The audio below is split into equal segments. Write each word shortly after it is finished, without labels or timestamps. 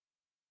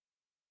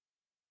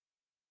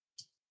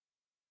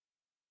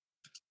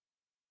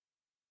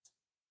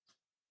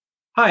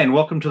Hi, and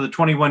welcome to the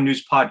 21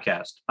 News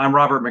Podcast. I'm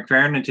Robert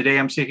McFerrin, and today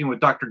I'm speaking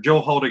with Dr.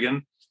 Joe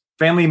Haldigan,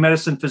 family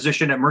medicine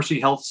physician at Mercy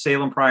Health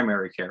Salem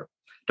Primary Care.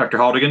 Dr.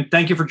 Haldigan,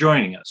 thank you for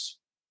joining us.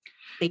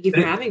 Thank you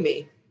for having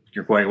me.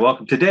 You're quite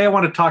welcome. Today, I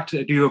want to talk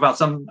to you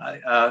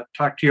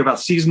about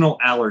seasonal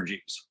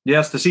allergies.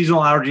 Yes, the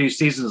seasonal allergy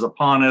season is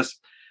upon us.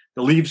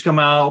 The leaves come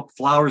out,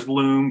 flowers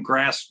bloom,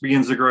 grass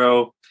begins to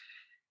grow,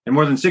 and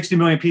more than 60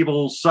 million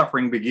people's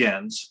suffering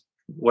begins.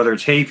 Whether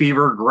it's hay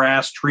fever,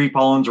 grass, tree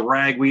pollens,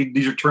 ragweed,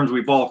 these are terms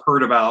we've all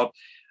heard about,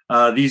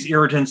 these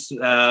irritants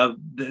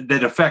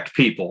that affect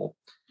people.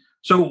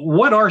 So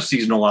what are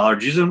seasonal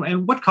allergies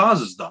and what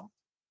causes them?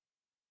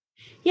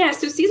 Yeah,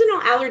 so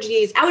seasonal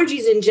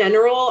allergies in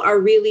general are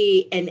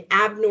really an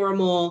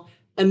abnormal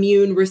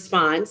immune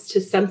response to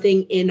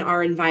something in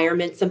our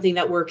environment, something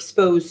that we're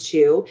exposed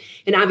to.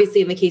 And obviously,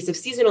 in the case of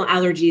seasonal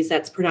allergies,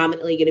 that's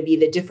predominantly going to be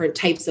the different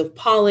types of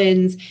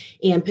pollens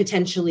and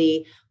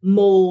potentially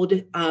mold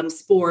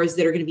spores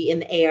that are going to be in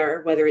the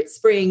air, whether it's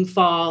spring,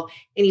 fall,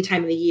 any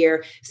time of the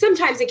year.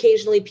 Sometimes,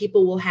 occasionally,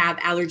 people will have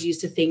allergies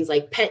to things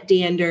like pet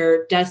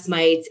dander, dust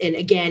mites. And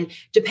again,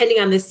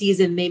 depending on the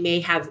season, they may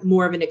have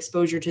more of an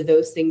exposure to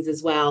those things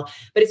as well.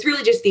 But it's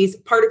really just these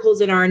particles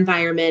in our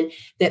environment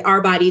that our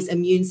body's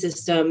immune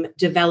system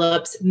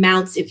develops,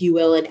 mounts, if you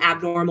will, an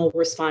abnormal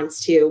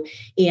response to,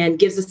 and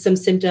gives us some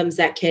symptoms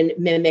that can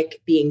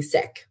mimic being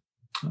sick.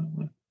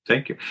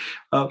 Thank you.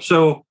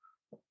 So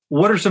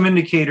what are some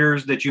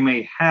indicators that you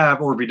may have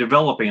or be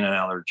developing an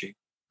allergy?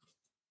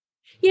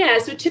 Yeah,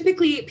 so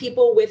typically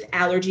people with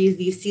allergies,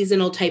 these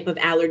seasonal type of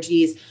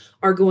allergies,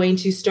 are going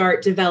to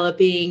start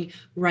developing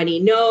runny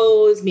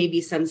nose,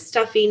 maybe some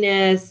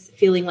stuffiness,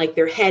 feeling like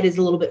their head is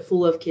a little bit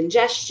full of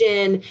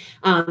congestion.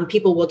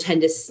 People will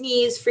tend to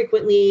sneeze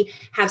frequently,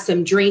 have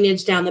some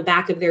drainage down the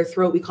back of their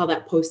throat. We call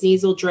that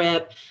postnasal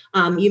drip.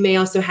 You may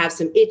also have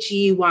some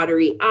itchy,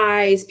 watery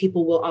eyes.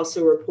 People will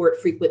also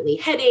report frequently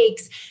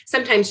headaches,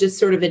 sometimes just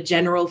sort of a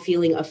general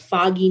feeling of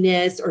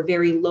fogginess or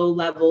very low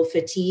level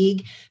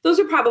fatigue. Those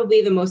are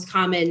probably the most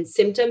common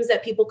symptoms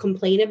that people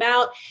complain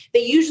about.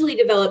 They usually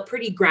develop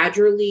pretty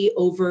gradually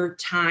over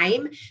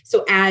time.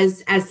 So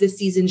as the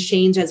seasons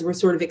change, as we're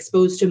sort of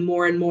exposed to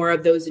more and more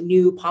of those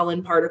new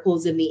pollen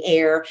particles in the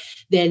air,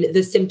 then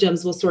the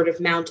symptoms will sort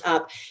of mount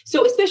up.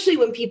 So especially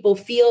when people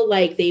feel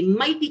like they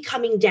might be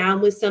coming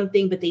down with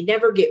something, but they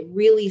never get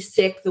really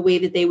sick the way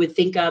that they would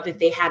think of if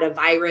they had a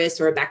virus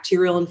or a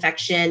bacterial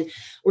infection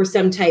or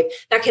some type,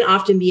 that can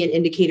often be an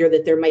indicator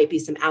that there might be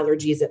some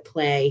allergies at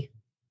play.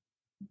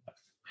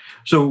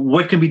 So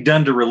what can be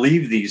done to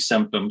relieve these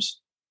symptoms?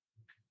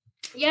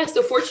 Yeah,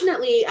 so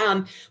fortunately,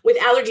 with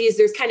allergies,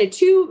 there's kind of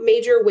two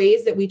major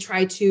ways that we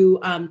try to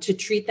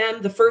treat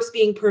them. The first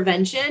being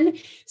prevention.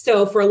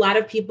 So for a lot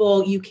of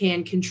people, you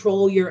can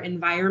control your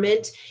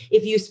environment.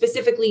 If you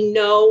specifically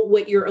know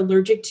what you're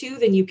allergic to,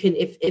 then you can,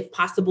 if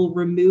possible,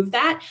 remove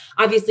that.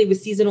 Obviously, with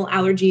seasonal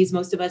allergies,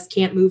 most of us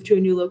can't move to a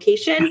new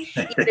location.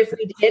 Even if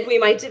we did, we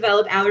might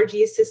develop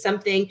allergies to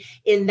something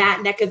in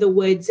that neck of the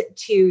woods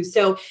too.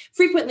 So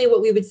frequently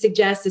what we would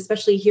suggest,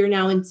 especially here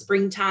now in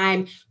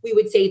springtime, we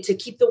would say to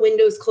keep the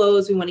windows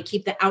closed. We want to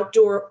keep the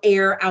outdoor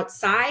air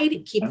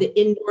outside, keep the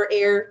indoor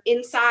air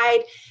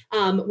inside.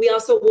 We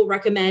also will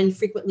recommend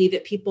frequently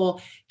that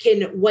people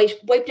can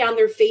wipe down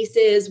their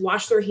faces,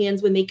 wash their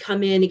hands when they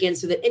come in, again,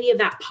 so that any of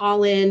that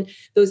pollen,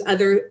 those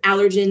other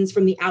allergens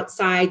from the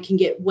outside can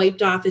get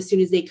wiped off as soon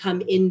as they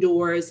come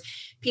indoors.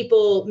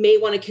 People may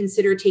want to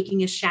consider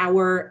taking a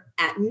shower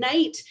at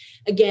night,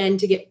 again,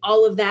 to get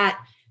all of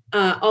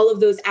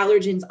those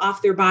allergens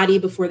off their body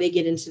before they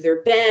get into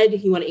their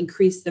bed. You want to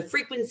increase the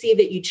frequency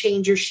that you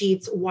change your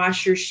sheets,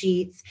 wash your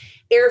sheets.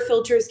 Air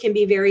filters can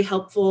be very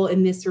helpful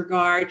in this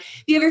regard.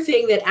 The other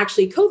thing that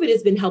actually COVID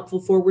has been helpful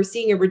for, we're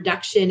seeing a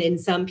reduction in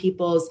some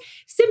people's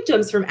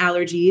symptoms from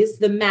allergies.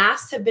 The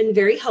masks have been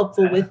very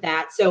helpful with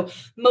that. So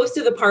most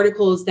of the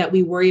particles that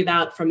we worry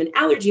about from an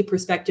allergy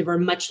perspective are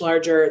much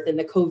larger than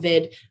the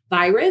COVID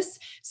virus.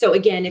 So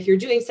again, if you're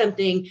doing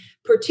something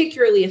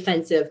particularly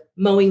offensive,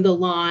 mowing the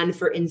lawn,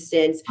 for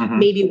instance,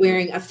 maybe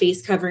wearing a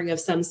face covering of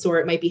some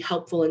sort might be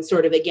helpful in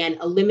sort of, again,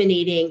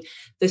 eliminating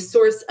the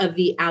source of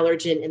the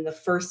allergen in the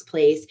first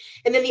place.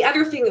 And then the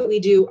other thing that we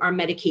do are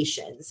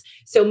medications.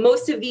 So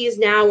most of these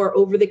now are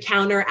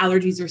over-the-counter.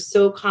 Allergies are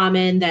so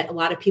common that a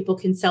lot of people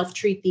can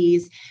self-treat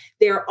these.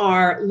 There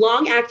are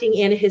long-acting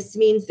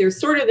antihistamines. They're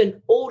sort of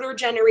an older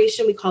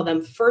generation. We call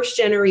them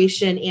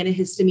first-generation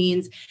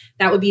antihistamines.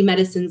 That would be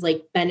medicines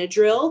like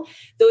Benadryl.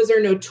 Those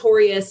are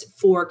notorious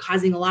for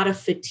causing a lot of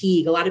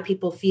fatigue. A lot of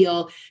people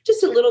feel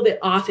just a little bit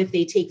off if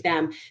they take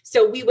them.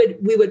 So we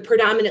would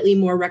predominantly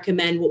more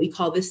recommend what we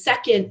call the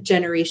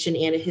second-generation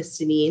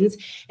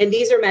antihistamines. And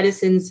these are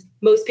medicines,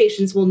 most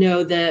patients will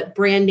know the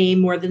brand name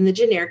more than the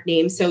generic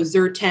name. So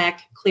Zyrtec,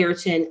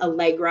 Claritin,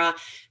 Allegra.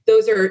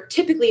 Those are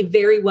typically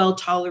very well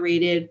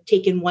tolerated,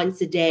 taken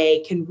once a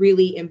day, can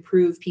really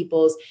improve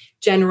people's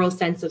general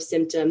sense of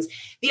symptoms.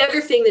 The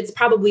other thing that's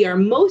probably our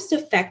most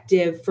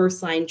effective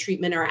first-line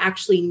treatment are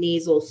actually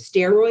nasal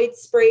steroid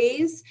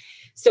sprays.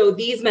 So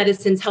these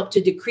medicines help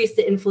to decrease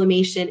the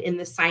inflammation in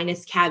the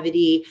sinus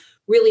cavity,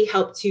 really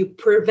help to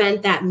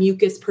prevent that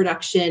mucus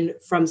production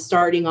from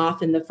starting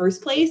off in the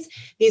first place.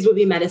 These would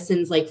be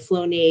medicines like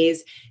Flonase,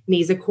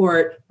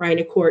 Nasacort,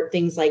 Rhinocort,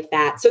 things like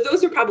that. So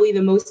those are probably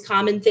the most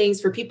common things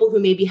for people who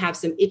maybe have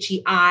some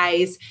itchy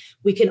eyes.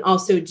 We can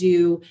also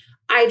do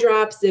eye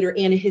drops that are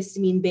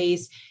antihistamine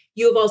based.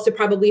 You have also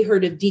probably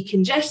heard of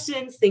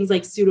decongestants, things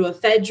like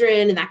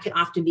pseudoephedrine, and that can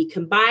often be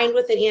combined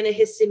with an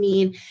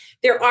antihistamine.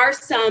 There are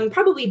some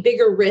probably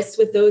bigger risks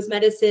with those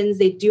medicines.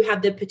 They do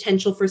have the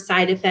potential for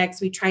side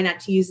effects. We try not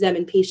to use them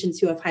in patients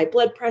who have high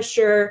blood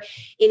pressure,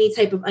 any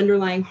type of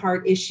underlying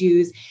heart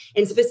issues,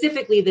 and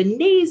specifically the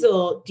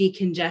nasal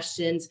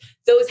decongestants.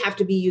 Those have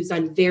to be used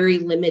on very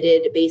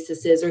limited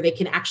bases, or they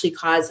can actually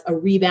cause a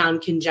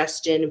rebound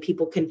congestion, and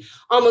people can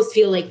almost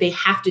feel like they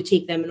have to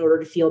take them in order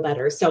to feel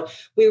better. So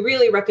we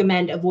really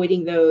recommend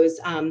avoiding those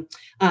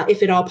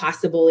if at all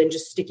possible, and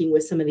just sticking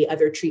with some of the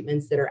other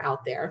treatments that are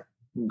out there.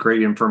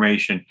 Great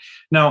information.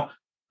 Now,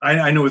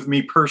 I know with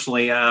me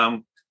personally,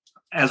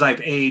 as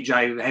I've aged,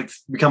 I have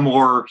become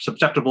more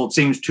susceptible, it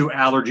seems, to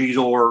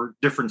allergies or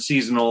different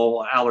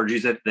seasonal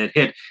allergies that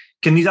hit.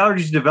 Can these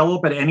allergies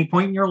develop at any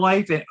point in your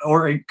life,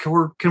 or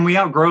can we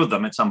outgrow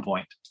them at some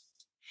point?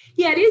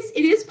 Yeah, it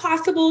is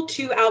possible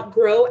to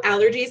outgrow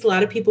allergies. A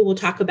lot of people will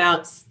talk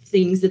about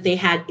things that they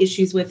had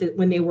issues with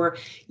when they were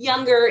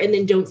younger and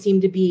then don't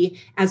seem to be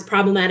as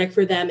problematic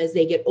for them as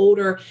they get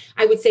older.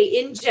 I would say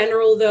in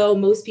general, though,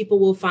 most people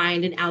will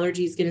find an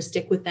allergy is going to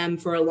stick with them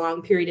for a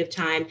long period of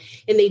time,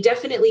 and they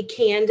definitely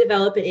can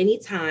develop at any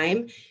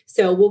time.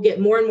 So we'll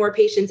get more and more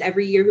patients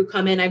every year who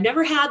come in. I've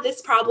never had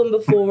this problem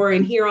before,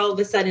 and here all of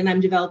a sudden I'm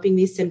developing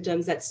these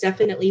symptoms. That's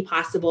definitely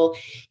possible.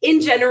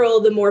 In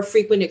general, the more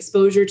frequent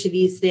exposure to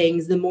these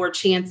things, the more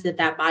chance that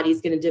that body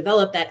is going to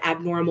develop that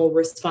abnormal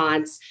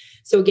response.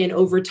 So again,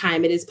 over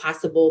time, it is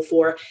possible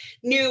for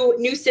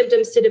new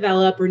symptoms to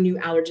develop or new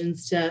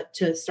allergens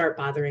to start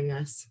bothering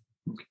us.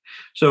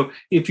 So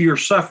if you're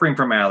suffering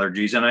from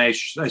allergies, and I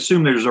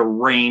assume there's a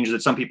range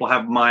that some people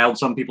have mild,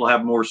 some people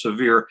have more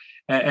severe,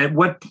 at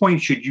what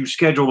point should you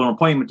schedule an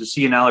appointment to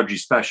see an allergy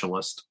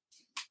specialist?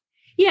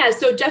 Yeah,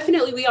 so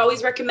definitely we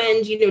always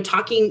recommend,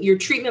 talking your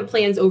treatment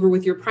plans over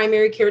with your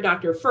primary care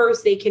doctor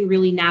first. They can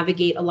really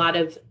navigate a lot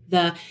of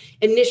the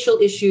initial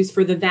issues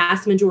for the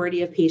vast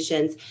majority of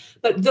patients.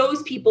 But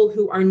those people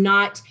who are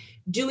not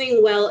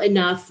doing well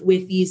enough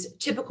with these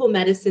typical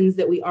medicines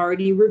that we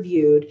already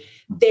reviewed,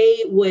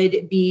 they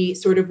would be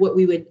sort of what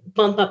we would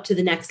bump up to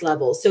the next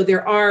level. So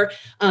there are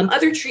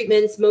other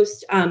treatments,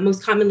 most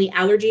commonly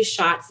allergy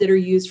shots, that are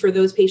used for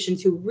those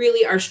patients who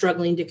really are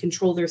struggling to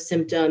control their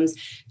symptoms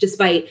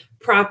despite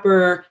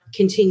proper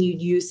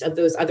continued use of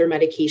those other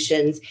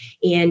medications.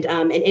 And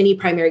any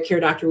primary care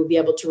doctor would be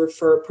able to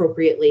refer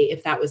appropriately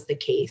if that was the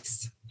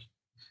case.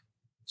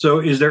 So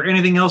is there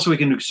anything else we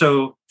can do?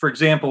 So, for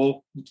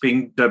example,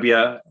 being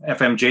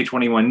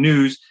WFMJ21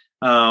 News,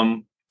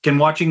 can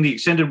watching the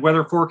extended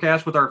weather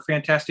forecast with our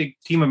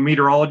fantastic team of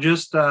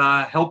meteorologists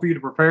help you to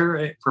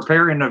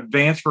prepare in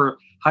advance for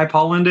high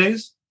pollen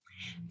days?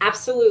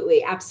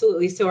 Absolutely.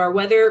 Absolutely. So our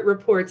weather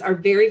reports are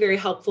very, very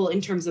helpful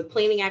in terms of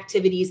planning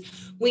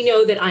activities. We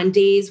know that on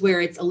days where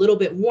it's a little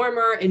bit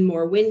warmer and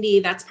more windy,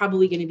 that's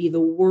probably going to be the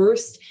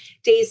worst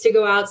days to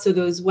go out. So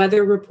those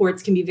weather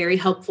reports can be very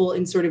helpful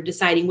in sort of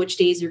deciding which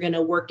days you're going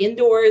to work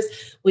indoors,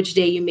 which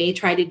day you may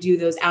try to do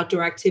those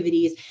outdoor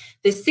activities.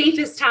 The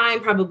safest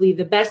time, probably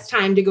the best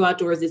time to go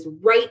outdoors, is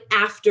right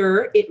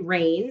after it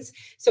rains.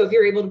 So if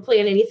you're able to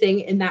plan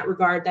anything in that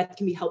regard, that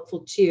can be helpful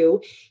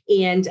too.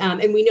 And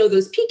we know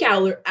those peak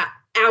hours,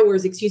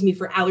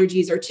 for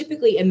allergies are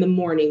typically in the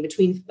morning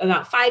between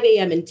about 5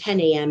 a.m. and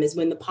 10 a.m. is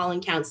when the pollen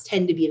counts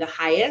tend to be the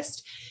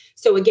highest.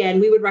 So again,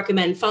 we would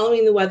recommend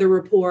following the weather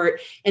report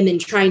and then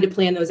trying to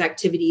plan those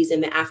activities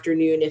in the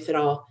afternoon, if at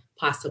all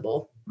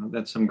possible. Well,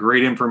 that's some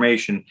great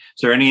information.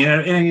 Is there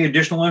any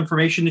additional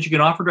information that you can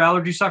offer to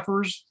allergy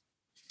sufferers?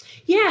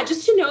 Yeah,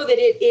 just to know that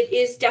it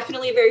is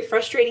definitely a very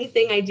frustrating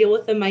thing. I deal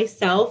with them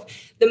myself.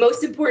 The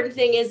most important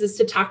thing is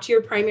to talk to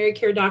your primary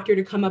care doctor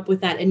to come up with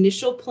that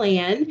initial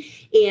plan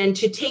and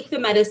to take the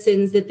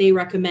medicines that they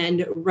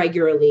recommend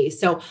regularly.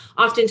 So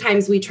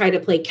oftentimes we try to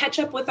play catch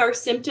up with our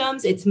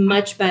symptoms. It's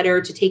much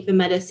better to take the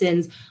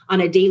medicines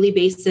on a daily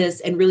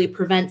basis and really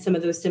prevent some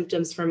of those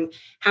symptoms from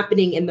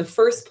happening in the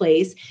first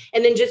place.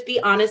 And then just be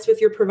honest with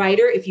your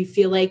provider. If you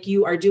feel like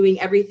you are doing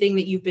everything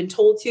that you've been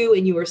told to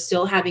and you are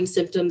still having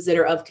symptoms that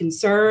are of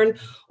concern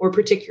or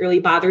particularly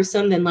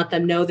bothersome, then let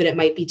them know that it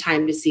might be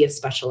time to see a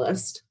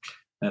specialist.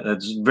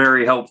 That's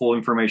very helpful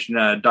information.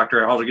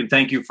 Dr. Haltergen,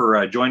 thank you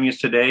for joining us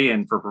today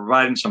and for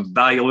providing some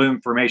valuable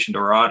information to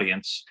our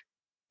audience.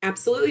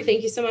 Absolutely.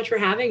 Thank you so much for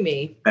having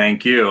me.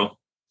 Thank you.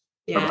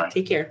 Yeah, Bye-bye.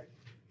 Take care.